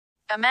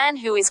A man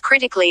who is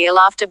critically ill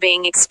after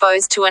being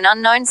exposed to an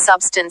unknown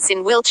substance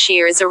in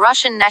Wiltshire is a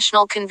Russian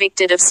national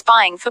convicted of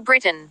spying for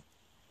Britain.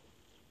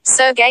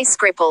 Sergei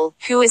Skripal,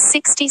 who is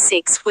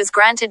 66, was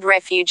granted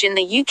refuge in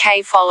the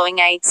UK following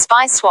a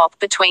spy swap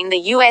between the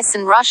US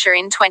and Russia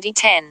in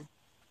 2010.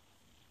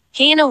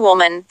 He and a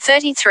woman,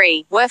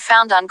 33, were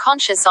found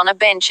unconscious on a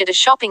bench at a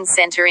shopping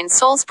centre in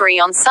Salisbury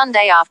on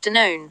Sunday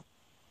afternoon.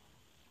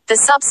 The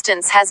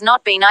substance has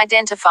not been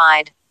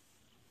identified.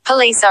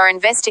 Police are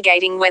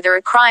investigating whether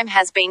a crime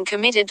has been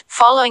committed,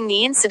 following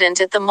the incident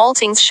at the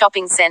Maltings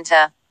shopping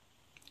centre.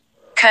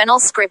 Col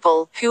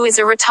Skripal, who is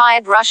a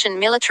retired Russian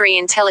military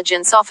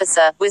intelligence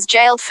officer, was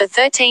jailed for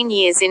 13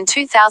 years in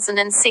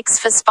 2006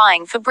 for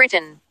spying for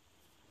Britain.